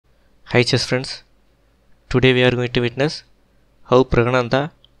Hi chess friends, today we are going to witness how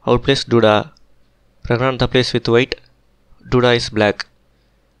Praggnanandhaa outplays Duda. Praggnanandhaa plays with white, Duda is black.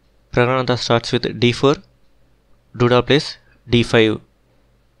 Praggnanandhaa starts with d4, Duda plays d5,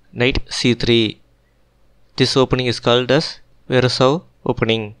 knight c3. This opening is called as Verasov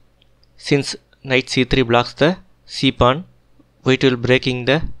opening. Since knight c3 blocks the c pawn, white will breaking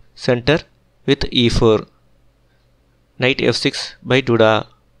the center with e4. Knight f6 by Duda.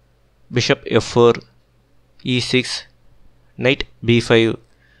 Bishop f4, e6, knight b5,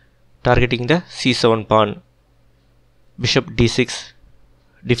 targeting the c7 pawn. Bishop d6,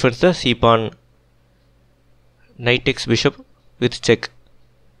 defends the c pawn. Knight takes bishop with check.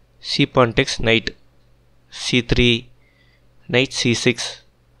 C pawn takes knight. c3, knight c6,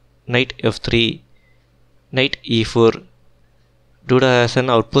 knight f3, knight e4. Duda has an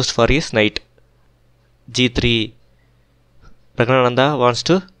outpost for his knight. g3. Praggnanandhaa wants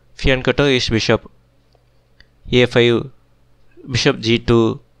to fianchetto his bishop. a5, bishop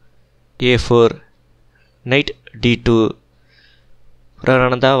g2, a4, knight d2.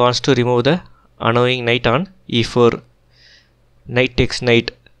 Praggnanandhaa wants to remove the annoying knight on e4. Knight takes knight,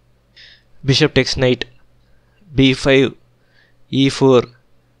 bishop takes knight, b5, e4,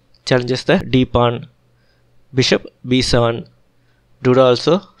 challenges the d pawn, bishop b7. Duda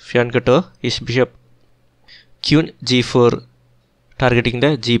also fianchetto his bishop. Queen g4, targeting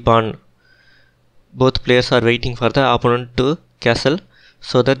the g pawn. Both players are waiting for the opponent to castle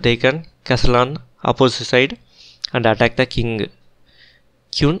so that they can castle on opposite side and attack the king.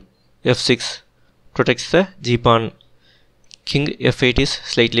 Queen f6 protects the g pawn. King f8 is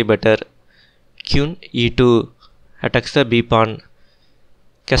slightly better. Queen e2 attacks the b pawn.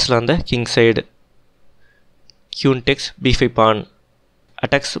 Castle on the king side. Queen takes b5 pawn.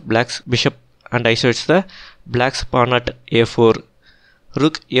 Attacks black's bishop and isolates the black's pawn at a4.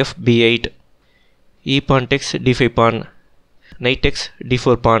 Rook f b8. E pawn takes d5 pawn. Knight takes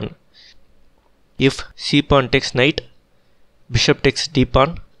d4 pawn. If c pawn takes knight, bishop takes d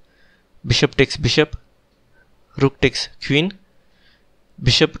pawn. Bishop takes bishop. Rook takes queen.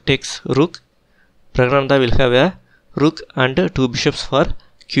 Bishop takes rook. Praggnanandhaa will have a rook and two bishops for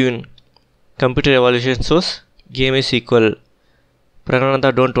queen. Computer evaluation shows game is equal.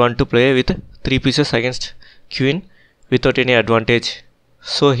 Praggnanandhaa don't want to play with three pieces against queen without any advantage.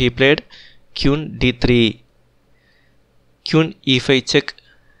 So he played queen d3, queen e5 check,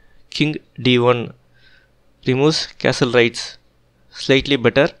 king d1, removes castle rights, slightly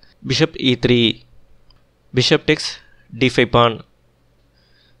better, bishop e3, bishop takes d5 pawn,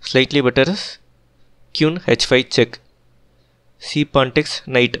 slightly better is queen h5 check, c pawn takes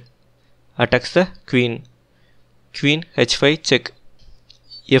knight, attacks the queen, queen h5 check,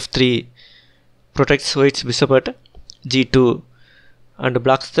 f3, protects white's bishop at g2 and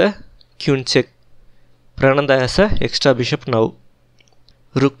blocks the queen check. Praggnanandhaa has a extra bishop now.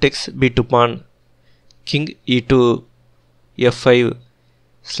 Rook takes b2 pawn. King e2, f5.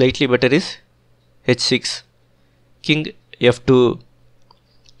 Slightly better is h6. King f2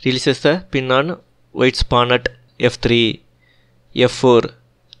 releases the pin on white's pawn at f3. f4.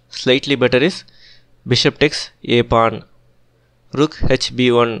 Slightly better is bishop takes a pawn. Rook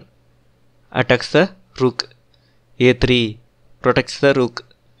hb1 attacks the rook. a3 protects the rook.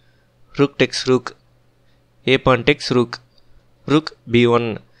 Rook takes rook. A pawn takes rook. Rook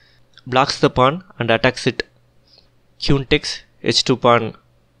b1 blocks the pawn and attacks it. Queen takes h2 pawn.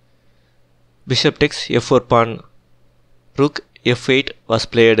 Bishop takes f4 pawn. Rook f8 was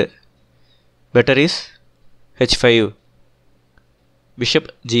played. Better is h5.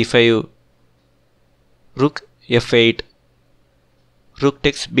 Bishop g5. Rook f8. Rook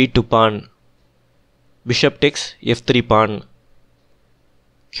takes b2 pawn. Bishop takes f3 pawn.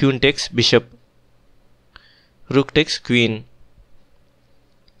 Queen takes bishop. Rook takes queen.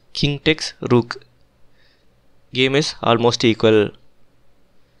 King takes rook. Game is almost equal.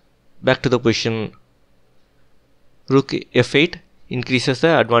 Back to the position. Rook f8 increases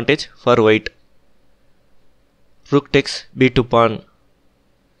the advantage for white. Rook takes b2 pawn.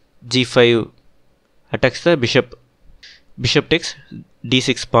 g5 attacks the bishop. Bishop takes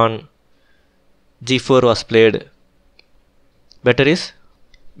d6 pawn. g4 was played. Better is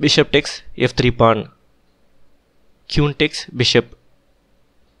bishop takes f3 pawn. Queen takes bishop.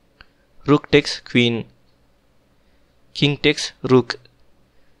 Rook takes queen. King takes rook.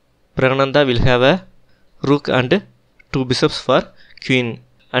 Praggnanandhaa will have a rook and two bishops for queen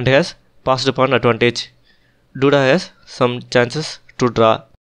and has passed pawn advantage. Duda has some chances to draw.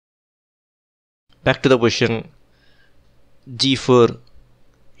 Back to the position. g4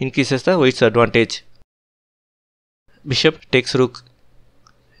 increases the white's advantage. Bishop takes rook.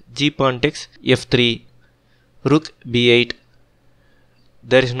 G pawn takes f3, rook b8.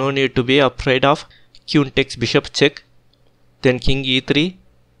 There is no need to be afraid of queen takes bishop check, then king e3,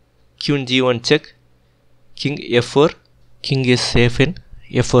 queen g1 check, king f4, king is safe in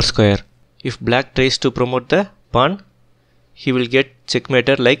f4 square. If black tries to promote the pawn, he will get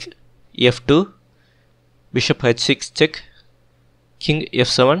checkmated like f2, bishop h6 check, king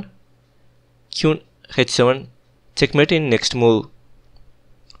f7, queen h7, checkmate in next move.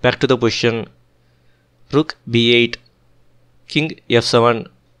 Back to the position, rook b8, king f7,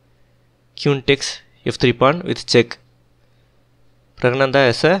 queen takes f3 pawn with check. Praggnanandhaa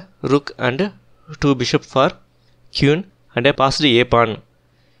has a rook and 2 bishop for queen and a passed a pawn.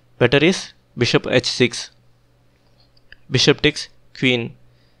 Better is bishop h6. Bishop takes queen,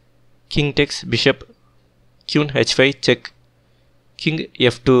 king takes bishop, queen h5 check, king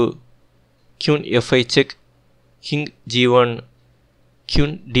f2, queen f5 check, king g1,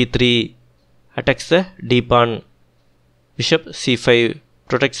 queen d3, attacks the d pawn, bishop c5,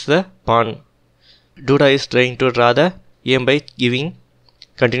 protects the pawn. Duda is trying to draw the game by giving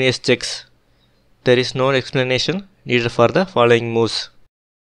continuous checks. There is no explanation needed for the following moves.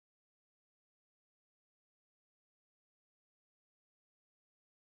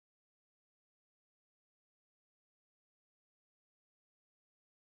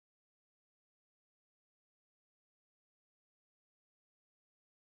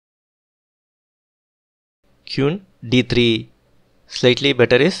 Queen d3. Slightly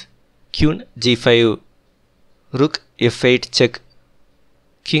better is queen g5, rook f8 check,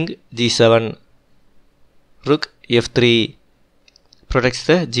 king g7, rook f3, protects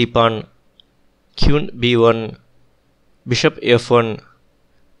the g pawn, queen b1, bishop f1,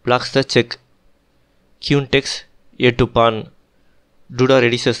 blocks the check, queen takes a2 pawn. Duda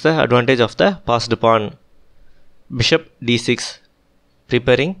reduces the advantage of the passed pawn. Bishop d6,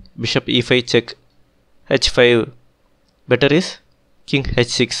 preparing bishop e5 check, h5. Better is king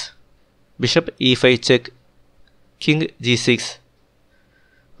h6, bishop e5 check, king g6,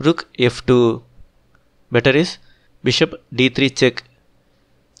 rook f2. Better is bishop d3 check,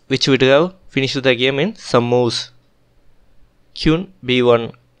 which would have finished the game in some moves. Queen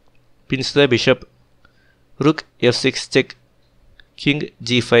b1, pins the bishop, rook f6 check, king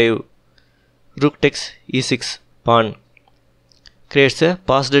g5, rook takes e6 pawn, creates a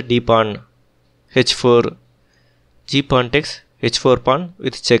passed d pawn, h4, g pawn takes h4 pawn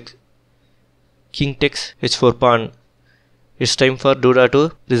with check, king takes h4 pawn. It's time for Duda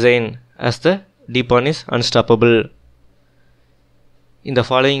to resign as the d pawn is unstoppable. In the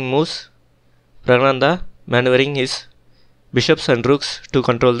following moves, Praggnanandhaa maneuvering his bishops and rooks to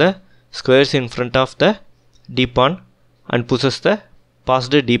control the squares in front of the d pawn and pushes the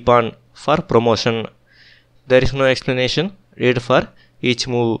passed d pawn for promotion. There is no explanation needed for each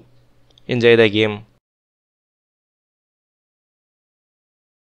move. Enjoy the game.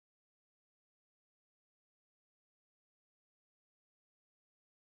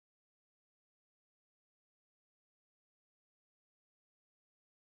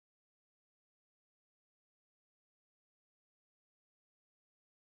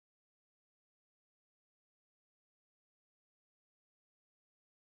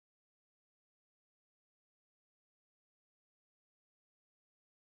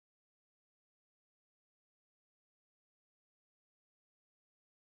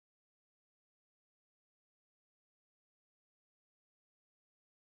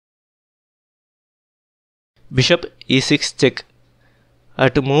 Bishop e6 check.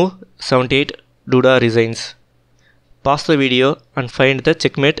 At move 78, Duda resigns. Pause the video and find the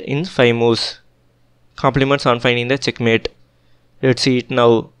checkmate in 5 moves. Compliments on finding the checkmate. Let's see it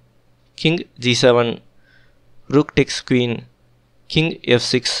now. King g7, rook takes queen, king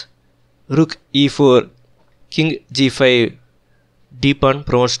f6, rook e4, king g5, d pawn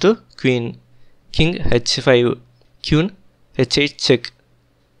promotes to queen, king h5, queen h8 check,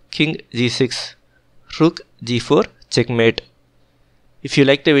 king g6, rook g4 checkmate. If you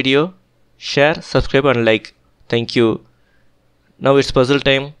like the video, share, subscribe and like. Thank you. Now it's puzzle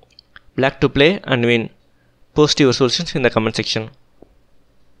time. Black to play and win. Post your solutions in the comment section.